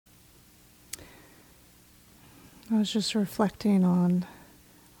I was just reflecting on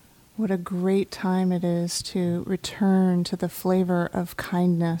what a great time it is to return to the flavor of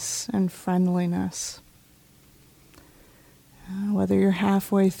kindness and friendliness. Whether you're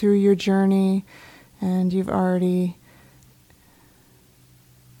halfway through your journey and you've already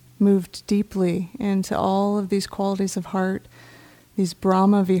moved deeply into all of these qualities of heart, these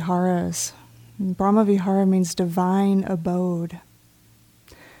Brahma Viharas. And Brahma Vihara means divine abode.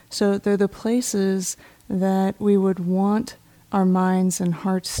 So they're the places that we would want our minds and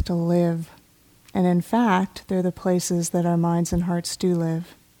hearts to live. And in fact, they're the places that our minds and hearts do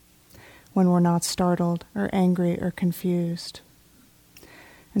live when we're not startled or angry or confused.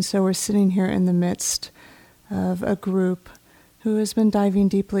 And so we're sitting here in the midst of a group who has been diving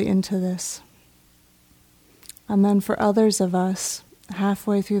deeply into this. And then for others of us,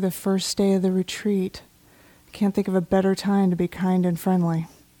 halfway through the first day of the retreat, I can't think of a better time to be kind and friendly.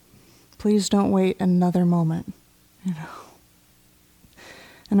 Please don't wait another moment,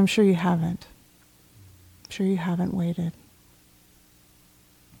 And I'm sure you haven't. I'm sure you haven't waited.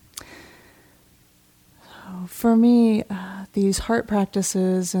 So for me, these heart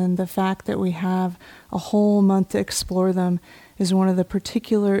practices and the fact that we have a whole month to explore them is one of the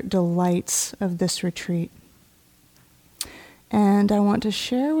particular delights of this retreat. And I want to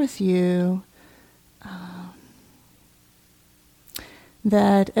share with you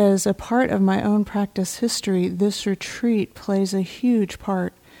that as a part of my own practice history, this retreat plays a huge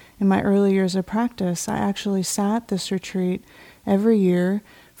part in my early years of practice. I actually sat this retreat every year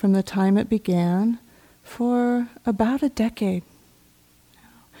from the time it began for about a decade,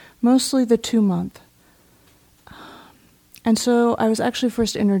 mostly the 2-month. And so I was actually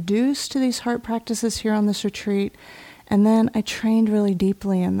first introduced to these heart practices here on this retreat, and then I trained really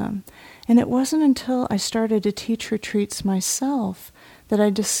deeply in them. And it wasn't until I started to teach retreats myself that I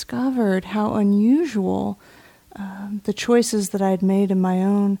discovered how unusual the choices that I had made in my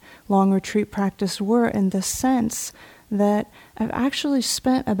own long retreat practice were, in the sense that I've actually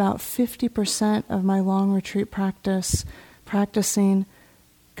spent about 50% of my long retreat practice practicing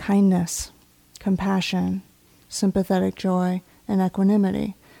kindness, compassion, sympathetic joy, and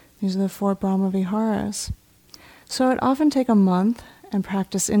equanimity. These are the 4 Brahma Viharas. So I'd often take a month and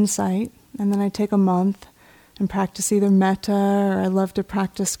practice insight, and then I'd take a month and practice either metta, or I love to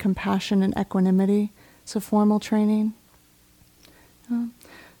practice compassion and equanimity. It's a formal training.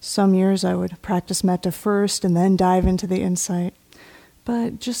 Some years I would practice metta first and then dive into the insight.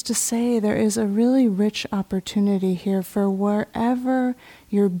 But just to say, there is a really rich opportunity here for wherever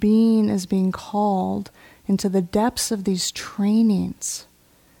your being is being called into the depths of these trainings.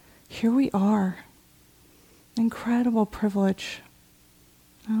 Here we are. Incredible privilege.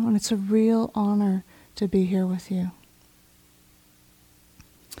 And it's a real honor to be here with you.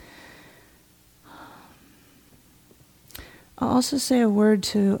 I'll also say a word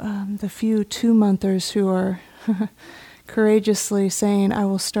to the few 2-monthers who are courageously saying, I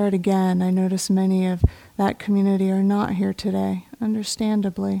will start again. I notice many of that community are not here today,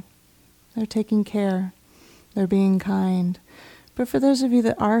 understandably. They're taking care. They're being kind. But for those of you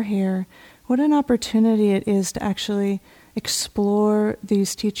that are here, what an opportunity it is to actually explore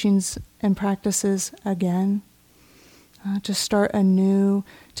these teachings and practices again, to start anew,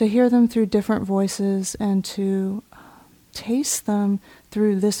 to hear them through different voices, and to taste them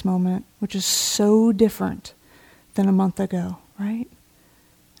through this moment, which is so different than a month ago, right?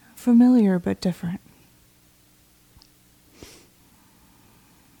 Familiar but different.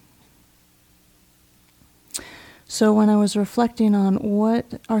 So when I was reflecting on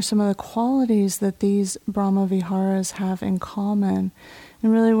what are some of the qualities that these Brahma Viharas have in common,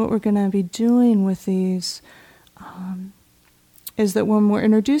 and really what we're going to be doing with these, is that when we're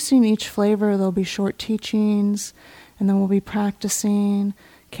introducing each flavor, there'll be short teachings, and then we'll be practicing.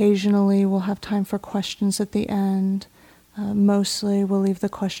 Occasionally we'll have time for questions at the end. Mostly we'll leave the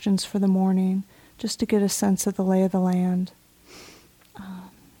questions for the morning, just to get a sense of the lay of the land.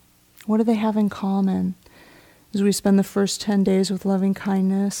 What do they have in common? As we spend the first 10 days with loving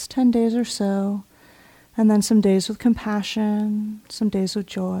kindness, 10 days or so, and then some days with compassion, some days with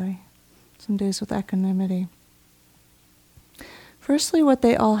joy, some days with equanimity. Firstly, what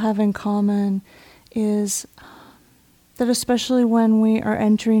they all have in common is that especially when we are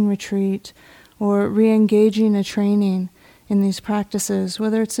entering retreat or re-engaging a training in these practices,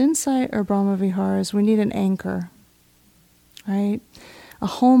 whether it's insight or Brahma Viharas, we need an anchor, right? A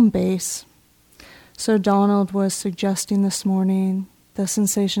home base. So Donald was suggesting this morning the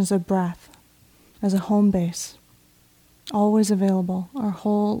sensations of breath as a home base, always available our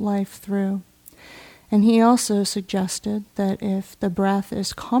whole life through. And he also suggested that if the breath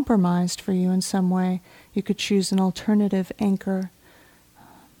is compromised for you in some way, you could choose an alternative anchor.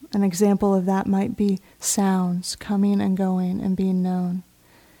 An example of that might be sounds coming and going and being known.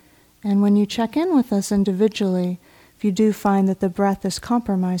 And when you check in with us individually, if you do find that the breath is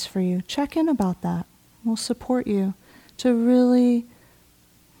compromised for you, check in about that. We'll support you to really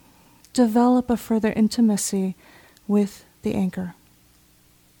develop a further intimacy with the anchor.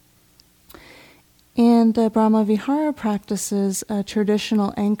 In the Brahma Vihara practices, a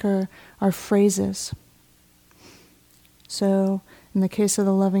traditional anchor are phrases. So, in the case of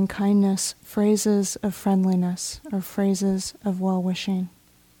the loving kindness, phrases of friendliness or phrases of well-wishing.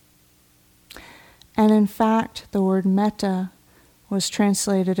 And in fact, the word metta was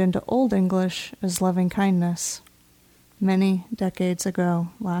translated into Old English as loving kindness many decades ago,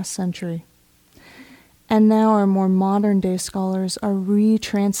 last century. And now our more modern day scholars are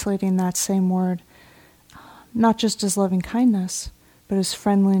retranslating that same word, not just as loving kindness, but as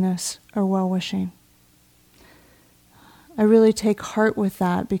friendliness or well-wishing. I really take heart with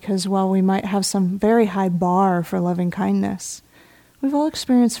that because while we might have some very high bar for loving kindness, we've all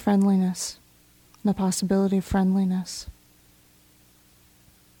experienced friendliness, the possibility of friendliness.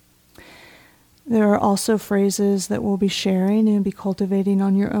 There are also phrases that we'll be sharing and be cultivating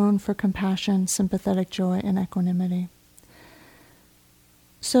on your own for compassion, sympathetic joy, and equanimity.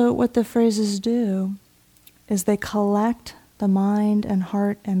 So what the phrases do is they collect the mind and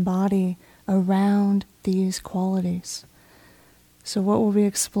heart and body around these qualities. So what we'll be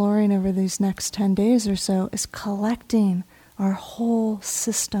exploring over these next 10 days or so is collecting our whole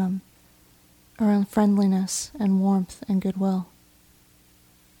system around friendliness and warmth and goodwill.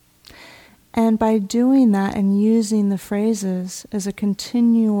 And by doing that and using the phrases as a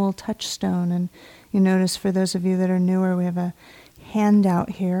continual touchstone, and you notice for those of you that are newer, we have a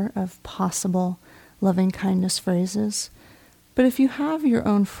handout here of possible loving kindness phrases. But if you have your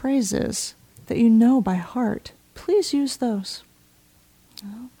own phrases that you know by heart, please use those.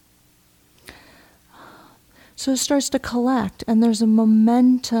 So it starts to collect, and there's a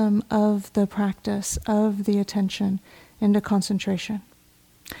momentum of the practice, of the attention into concentration.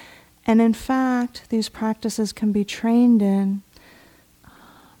 And in fact, these practices can be trained in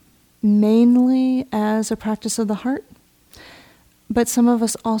mainly as a practice of the heart, but some of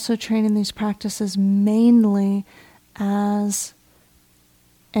us also train in these practices mainly as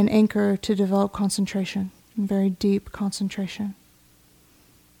an anchor to develop concentration, very deep concentration.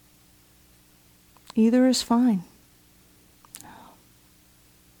 Either is fine.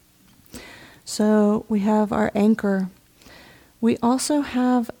 So we have our anchor. We also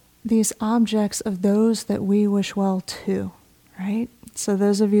have these objects of those that we wish well to, right? So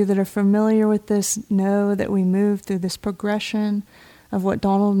those of you that are familiar with this know that we move through this progression of what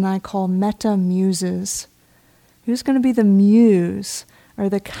Donald and I call metta muses. Who's going to be the muse or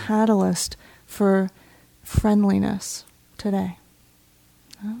the catalyst for friendliness today?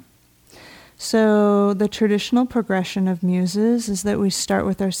 So the traditional progression of muses is that we start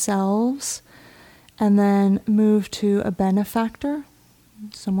with ourselves and then move to a benefactor,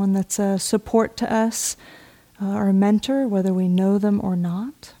 someone that's a support to us, or a mentor, whether we know them or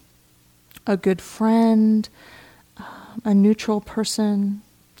not, a good friend, a neutral person,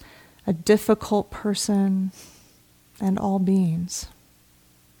 a difficult person, and all beings.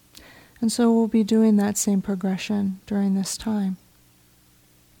 And so we'll be doing that same progression during this time.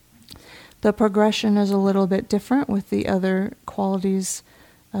 The progression is a little bit different with the other qualities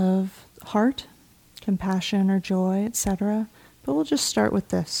of heart, compassion or joy, etc. But we'll just start with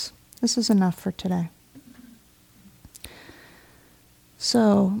this. This is enough for today.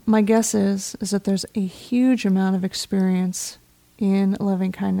 So my guess is that there's a huge amount of experience in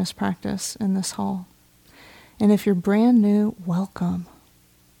loving kindness practice in this hall. And if you're brand new, welcome.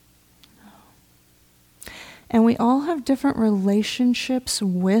 And we all have different relationships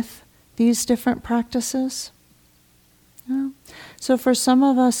with these different practices. So for some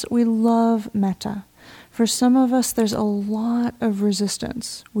of us, we love metta. For some of us, there's a lot of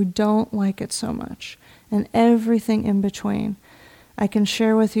resistance. We don't like it so much. And everything in between. I can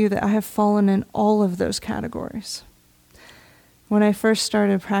share with you that I have fallen in all of those categories. When I first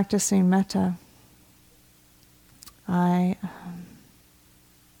started practicing metta, I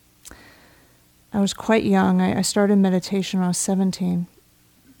was quite young. I started meditation when I was 17.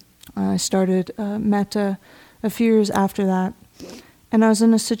 I started metta a few years after that. And I was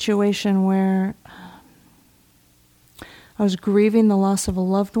in a situation where I was grieving the loss of a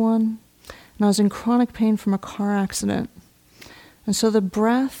loved one, and I was in chronic pain from a car accident. And so the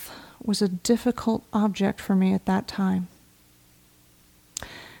breath was a difficult object for me at that time.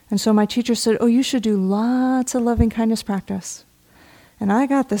 And so my teacher said, oh, you should do lots of loving kindness practice. And I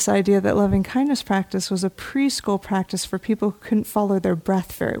got this idea that loving kindness practice was a preschool practice for people who couldn't follow their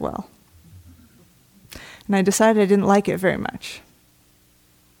breath very well. And I decided I didn't like it very much.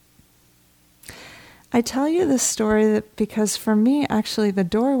 I tell you this story because for me, actually, the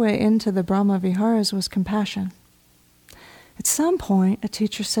doorway into the Brahma Viharas was compassion. At some point, a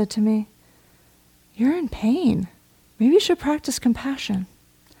teacher said to me, you're in pain. Maybe you should practice compassion.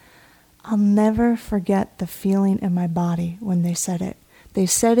 I'll never forget the feeling in my body when they said it. They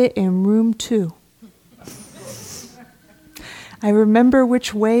said it in room 2. I remember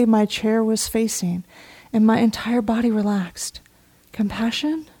which way my chair was facing, and my entire body relaxed.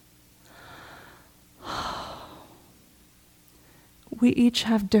 Compassion? We each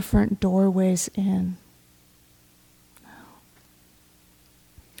have different doorways in.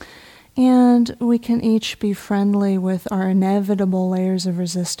 And we can each be friendly with our inevitable layers of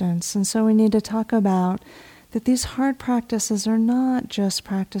resistance. And so we need to talk about that these hard practices are not just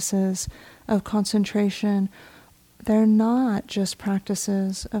practices of concentration. They're not just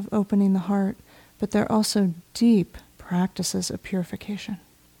practices of opening the heart, but they're also deep practices of purification.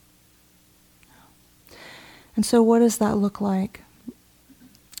 And so what does that look like?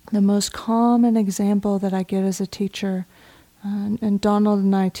 The most common example that I get as a teacher, and Donald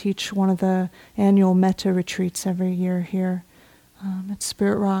and I teach one of the annual metta retreats every year here at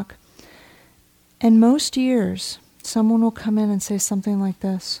Spirit Rock. And most years, someone will come in and say something like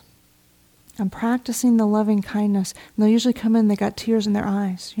this. I'm practicing the loving kindness. And they'll usually come in, they got tears in their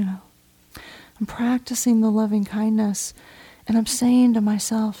eyes, you know. I'm practicing the loving kindness. And I'm saying to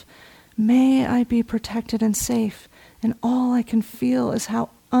myself, may I be protected and safe. And all I can feel is how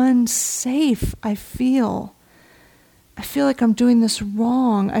unsafe I feel. I feel like I'm doing this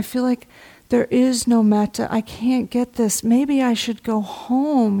wrong. I feel like there is no metta. I can't get this. Maybe I should go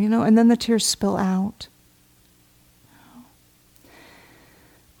home, you know, and then the tears spill out.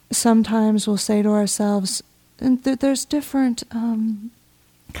 Sometimes we'll say to ourselves, and there's different kind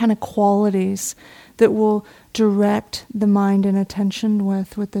of qualities that will direct the mind and attention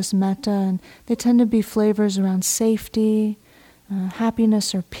with this metta, and they tend to be flavors around safety,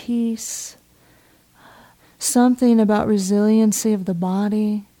 happiness or peace, something about resiliency of the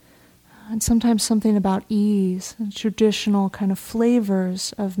body, and sometimes something about ease, and traditional kind of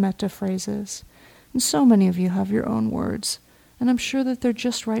flavors of metta phrases. And so many of you have your own words, and I'm sure that they're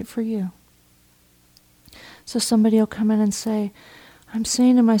just right for you. So somebody will come in and say, I'm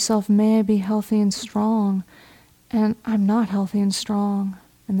saying to myself, may I be healthy and strong, and I'm not healthy and strong,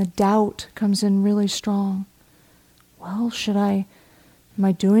 and the doubt comes in really strong. Well, am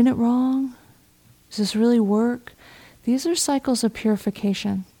I doing it wrong? Does this really work? These are cycles of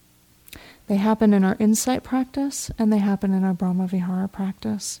purification. They happen in our insight practice, and they happen in our Brahma Vihara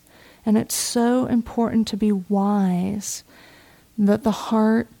practice. And it's so important to be wise that the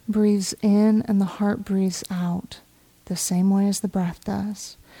heart breathes in and the heart breathes out the same way as the breath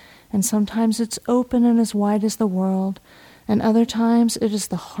does. And sometimes it's open and as wide as the world, and other times it is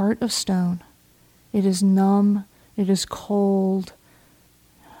the heart of stone. It is numb, it is cold.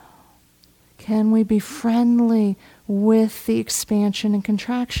 Can we be friendly with the expansion and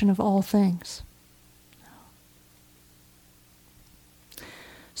contraction of all things?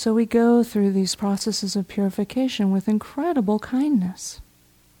 So we go through these processes of purification with incredible kindness.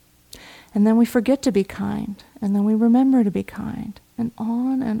 And then we forget to be kind, and then we remember to be kind, and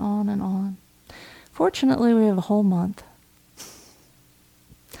on and on and on. Fortunately, we have a whole month.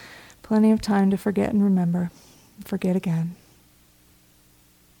 Plenty of time to forget and remember, forget again.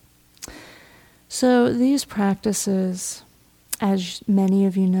 So these practices, as many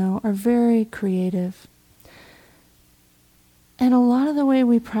of you know, are very creative. And a lot of the way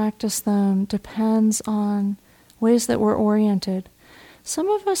we practice them depends on ways that we're oriented. Some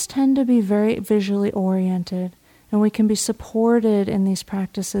of us tend to be very visually oriented, and we can be supported in these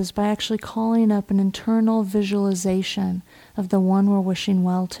practices by actually calling up an internal visualization of the one we're wishing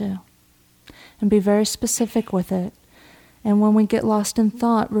well to, and be very specific with it. And when we get lost in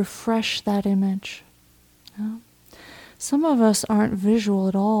thought, refresh that image. Some of us aren't visual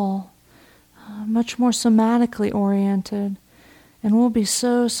at all, much more somatically oriented, and we'll be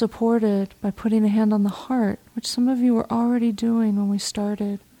so supported by putting a hand on the heart, which some of you were already doing when we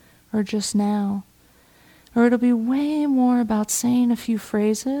started, or just now. Or it'll be way more about saying a few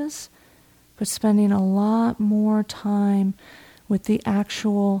phrases, but spending a lot more time with the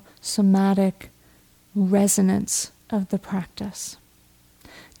actual somatic resonance of the practice.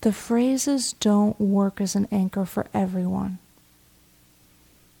 The phrases don't work as an anchor for everyone.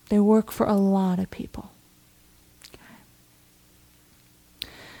 They work for a lot of people. Okay.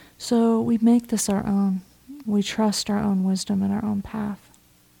 So we make this our own. We trust our own wisdom and our own path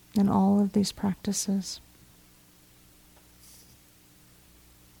in all of these practices.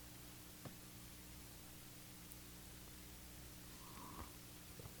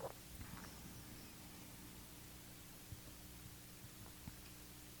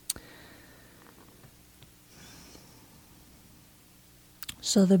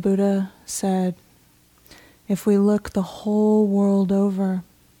 So the Buddha said, if we look the whole world over,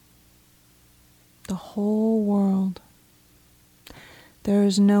 the whole world, there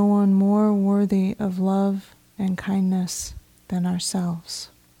is no one more worthy of love and kindness than ourselves.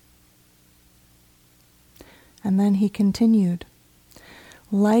 And then he continued,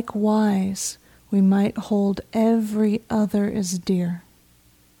 likewise, we might hold every other as dear.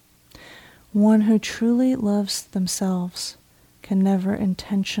 One who truly loves themselves can never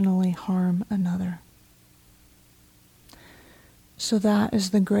intentionally harm another. So that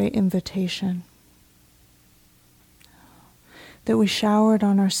is the great invitation. That we showered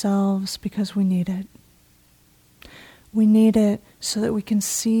on ourselves because we need it. We need it so that we can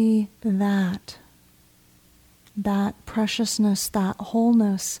see that preciousness, that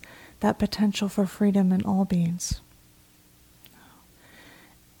wholeness, that potential for freedom in all beings.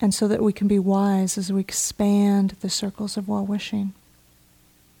 And so that we can be wise as we expand the circles of well-wishing.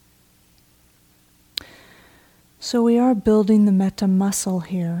 So we are building the metta muscle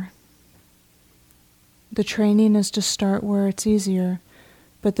here. The training is to start where it's easier,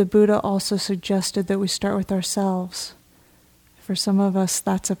 but the Buddha also suggested that we start with ourselves. For some of us,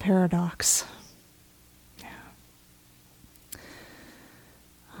 that's a paradox.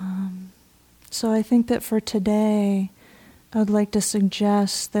 So I think that for today, I would like to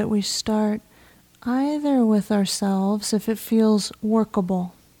suggest that we start either with ourselves if it feels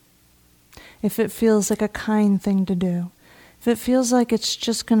workable, if it feels like a kind thing to do, if it feels like it's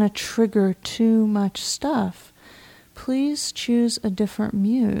just going to trigger too much stuff, please choose a different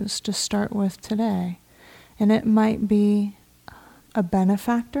muse to start with today. And it might be a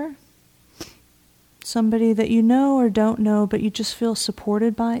benefactor, somebody that you know or don't know, but you just feel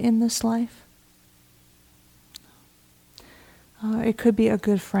supported by in this life. It could be a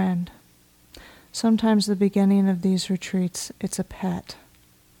good friend. Sometimes the beginning of these retreats, it's a pet.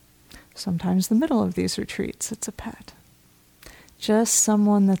 Sometimes the middle of these retreats, it's a pet. Just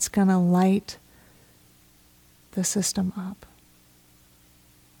someone that's going to light the system up.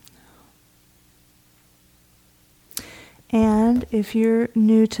 And if you're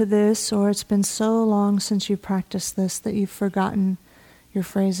new to this, or it's been so long since you practiced this that you've forgotten your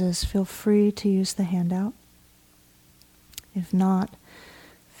phrases, feel free to use the handout. If not,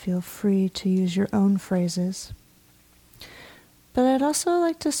 feel free to use your own phrases. But I'd also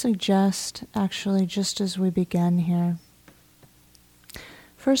like to suggest, actually, just as we begin here,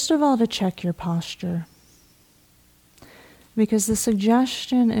 first of all, to check your posture. Because the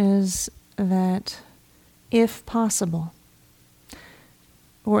suggestion is that, if possible,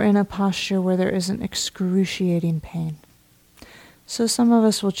 we're in a posture where there isn't excruciating pain. So some of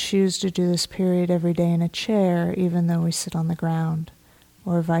us will choose to do this period every day in a chair, even though we sit on the ground,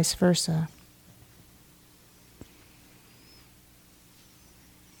 or vice versa.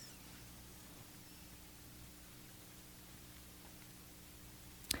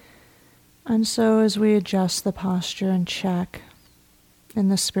 And so as we adjust the posture and check in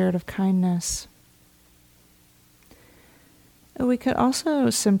the spirit of kindness, we could also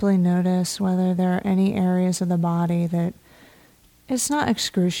simply notice whether there are any areas of the body that it's not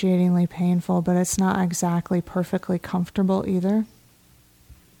excruciatingly painful, but it's not exactly perfectly comfortable either.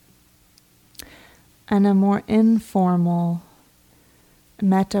 And a more informal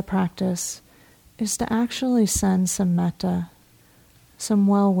metta practice is to actually send some metta, some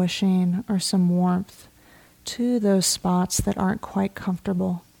well-wishing or some warmth to those spots that aren't quite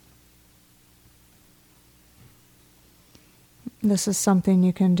comfortable. This is something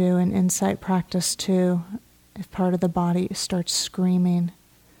you can do in insight practice too. If part of the body starts screaming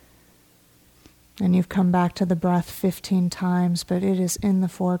and you've come back to the breath 15 times, but it is in the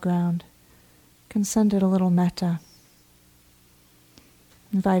foreground, you can send it a little metta.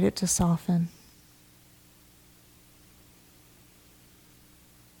 Invite it to soften.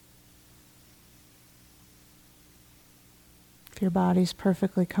 If your body's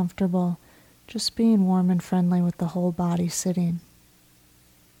perfectly comfortable, just being warm and friendly with the whole body sitting.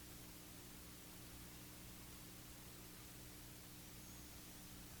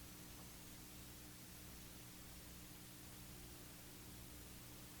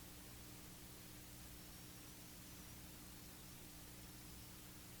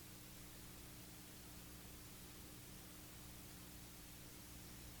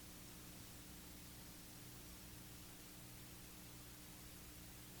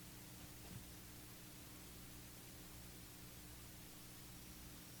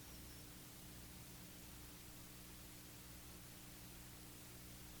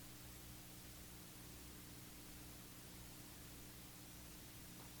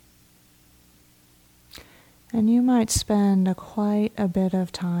 And you might spend quite a bit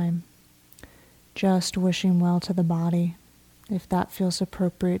of time just wishing well to the body, if that feels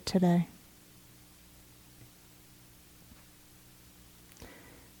appropriate today.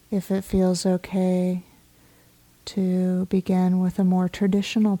 If it feels okay to begin with a more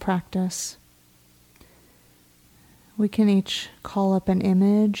traditional practice, we can each call up an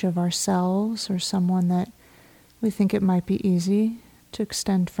image of ourselves or someone that we think it might be easy to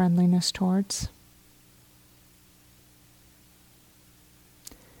extend friendliness towards.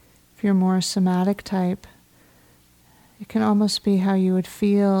 If you're more somatic type, it can almost be how you would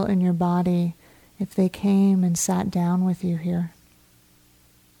feel in your body if they came and sat down with you here.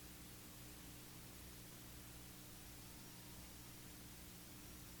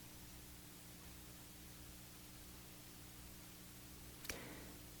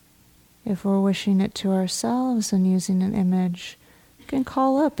 If we're wishing it to ourselves and using an image, we can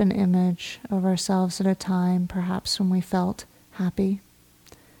call up an image of ourselves at a time, perhaps when we felt happy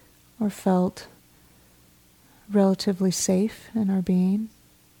or felt relatively safe in our being.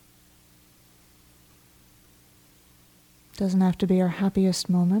 Doesn't have to be our happiest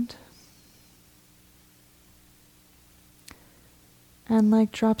moment. And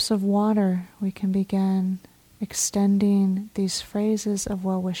like drops of water, we can begin extending these phrases of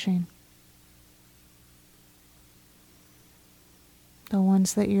well-wishing. The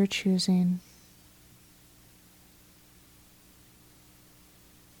ones that you're choosing.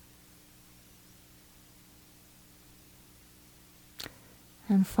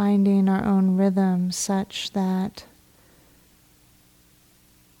 And finding our own rhythm such that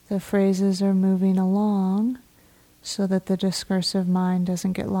the phrases are moving along so that the discursive mind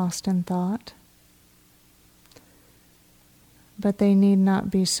doesn't get lost in thought. But they need not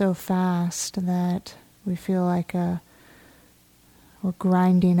be so fast that we feel like we're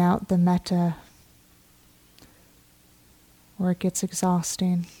grinding out the metta, or it gets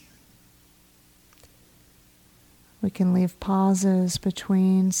exhausting. We can leave pauses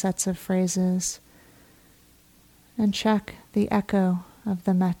between sets of phrases and check the echo of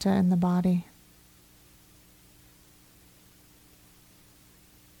the metta in the body.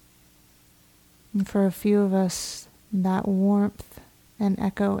 And for a few of us, that warmth and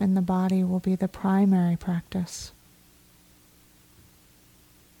echo in the body will be the primary practice.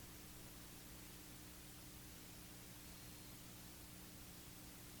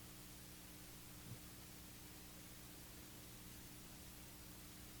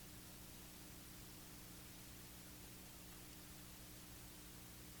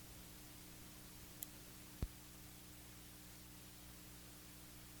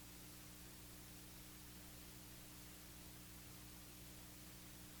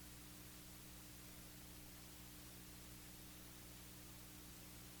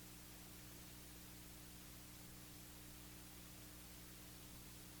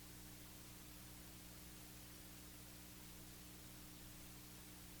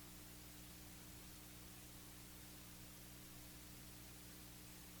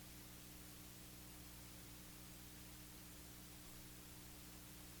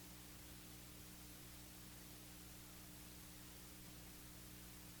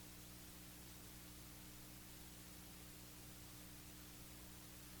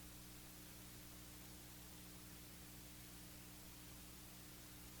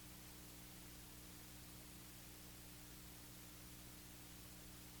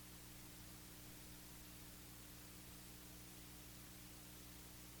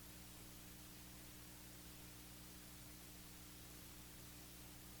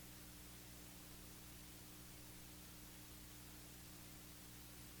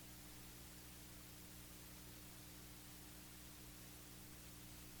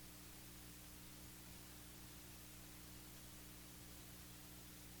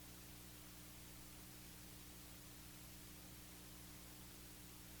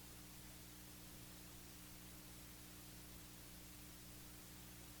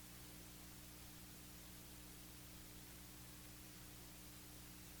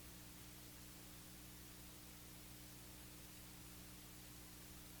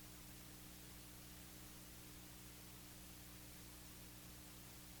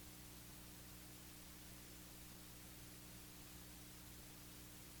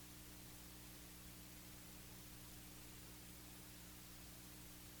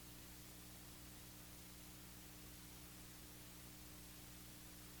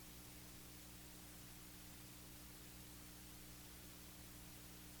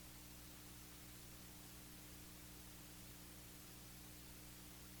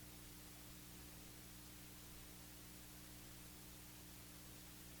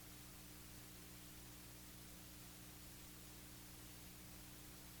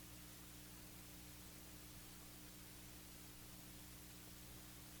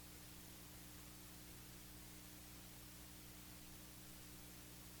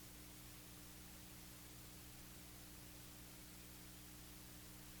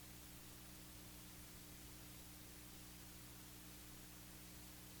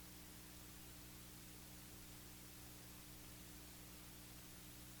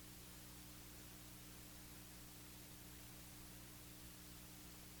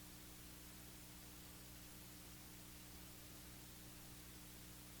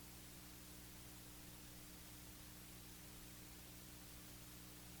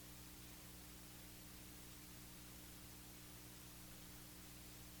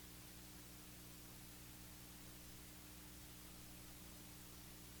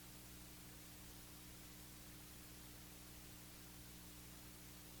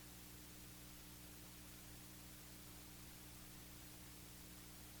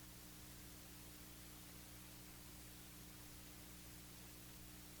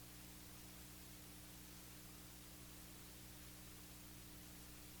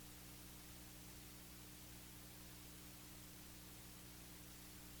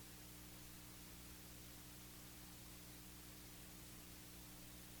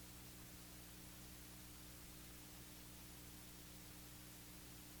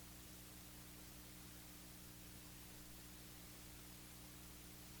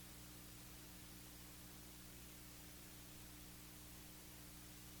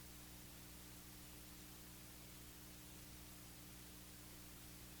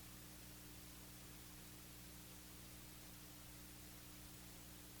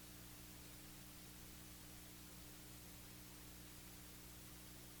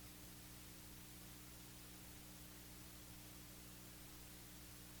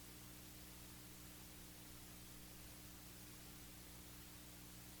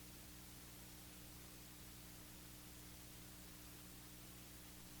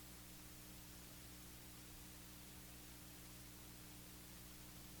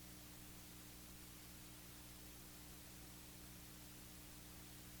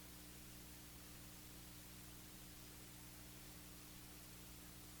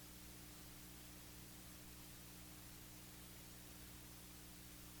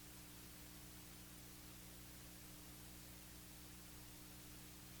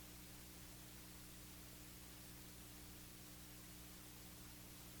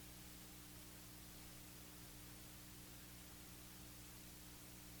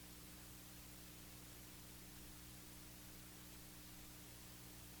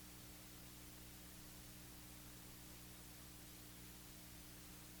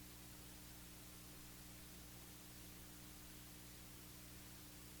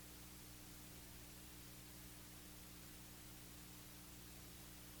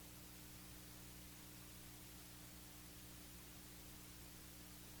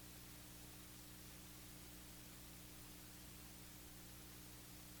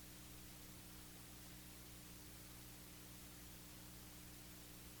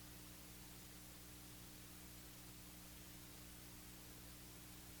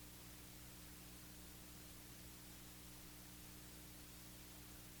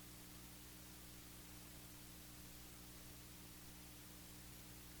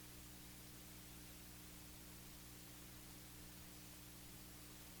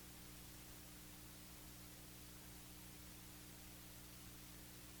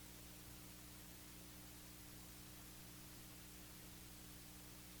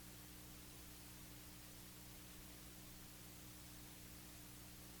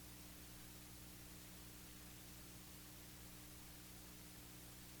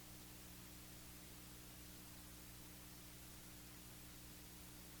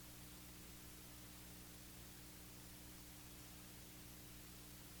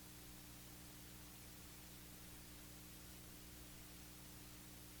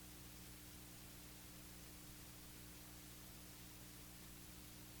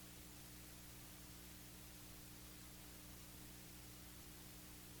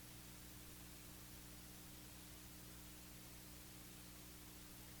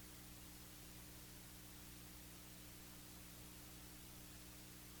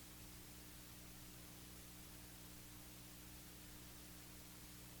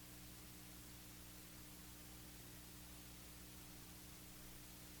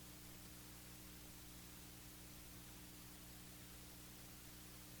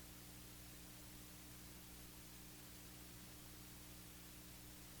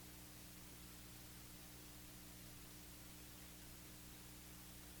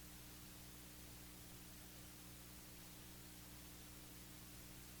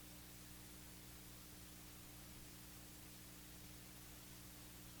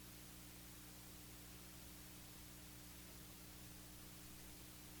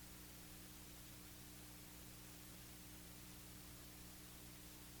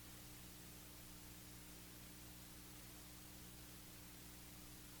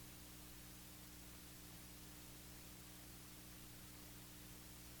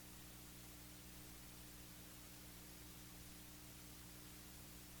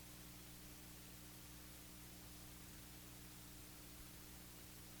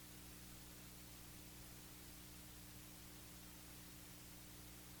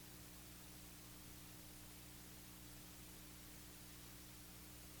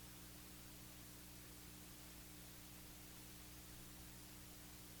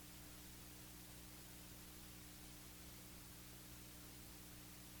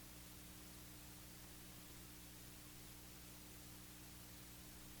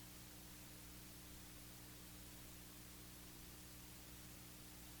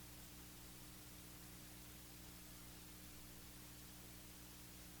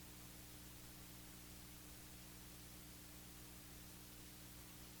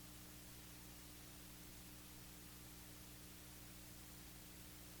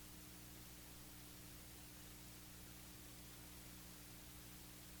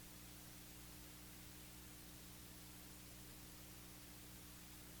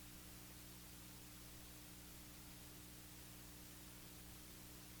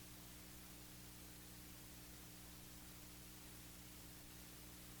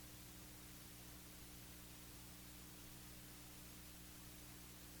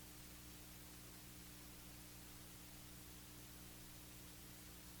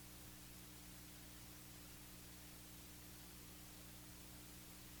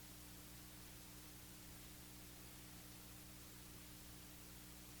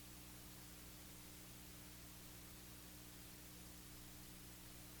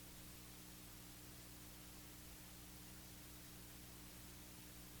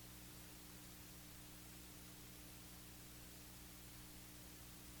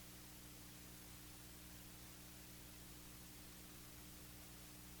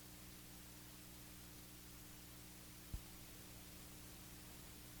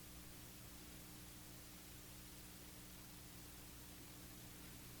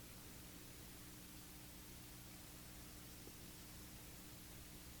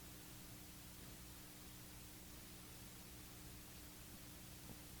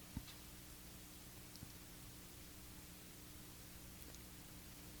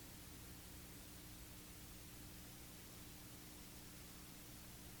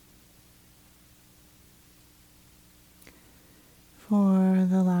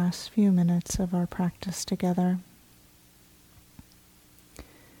 last few minutes of our practice together.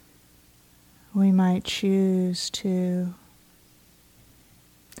 We might choose to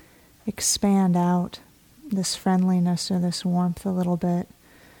expand out this friendliness or this warmth a little bit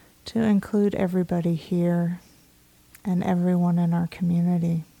to include everybody here and everyone in our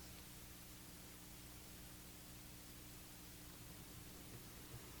community.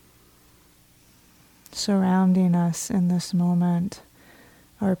 Surrounding us in this moment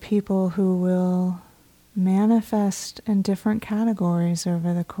are people who will manifest in different categories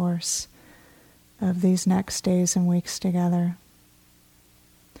over the course of these next days and weeks together.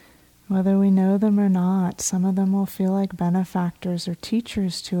 Whether we know them or not, some of them will feel like benefactors or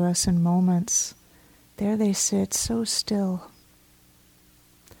teachers to us in moments. There they sit so still.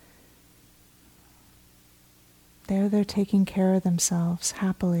 There they're taking care of themselves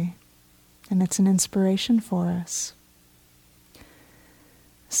happily, and it's an inspiration for us.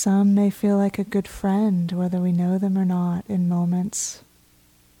 Some may feel like a good friend, whether we know them or not, in moments.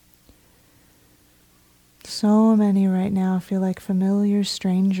 So many right now feel like familiar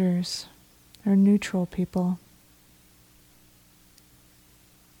strangers or neutral people.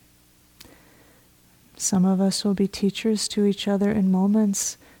 Some of us will be teachers to each other in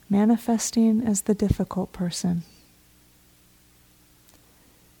moments, manifesting as the difficult person.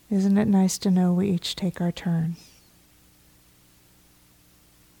 Isn't it nice to know we each take our turn?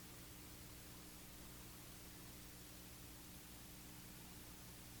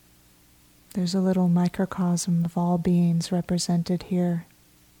 There's a little microcosm of all beings represented here.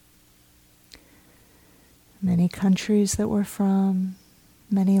 Many countries that we're from,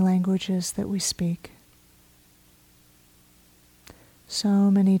 many languages that we speak. So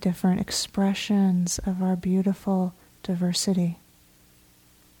many different expressions of our beautiful diversity.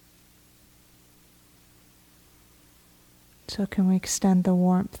 So can we extend the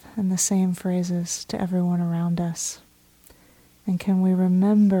warmth and the same phrases to everyone around us? And can we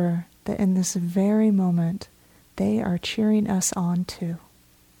remember that in this very moment, they are cheering us on too?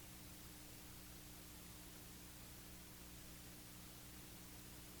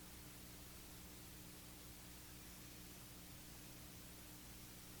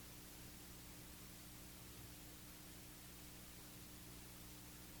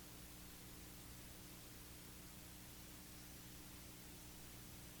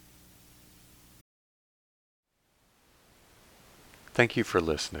 Thank you for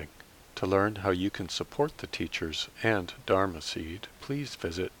listening. To learn how you can support the teachers and Dharma Seed, please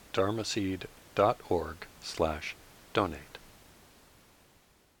visit dharmaseed.org/donate.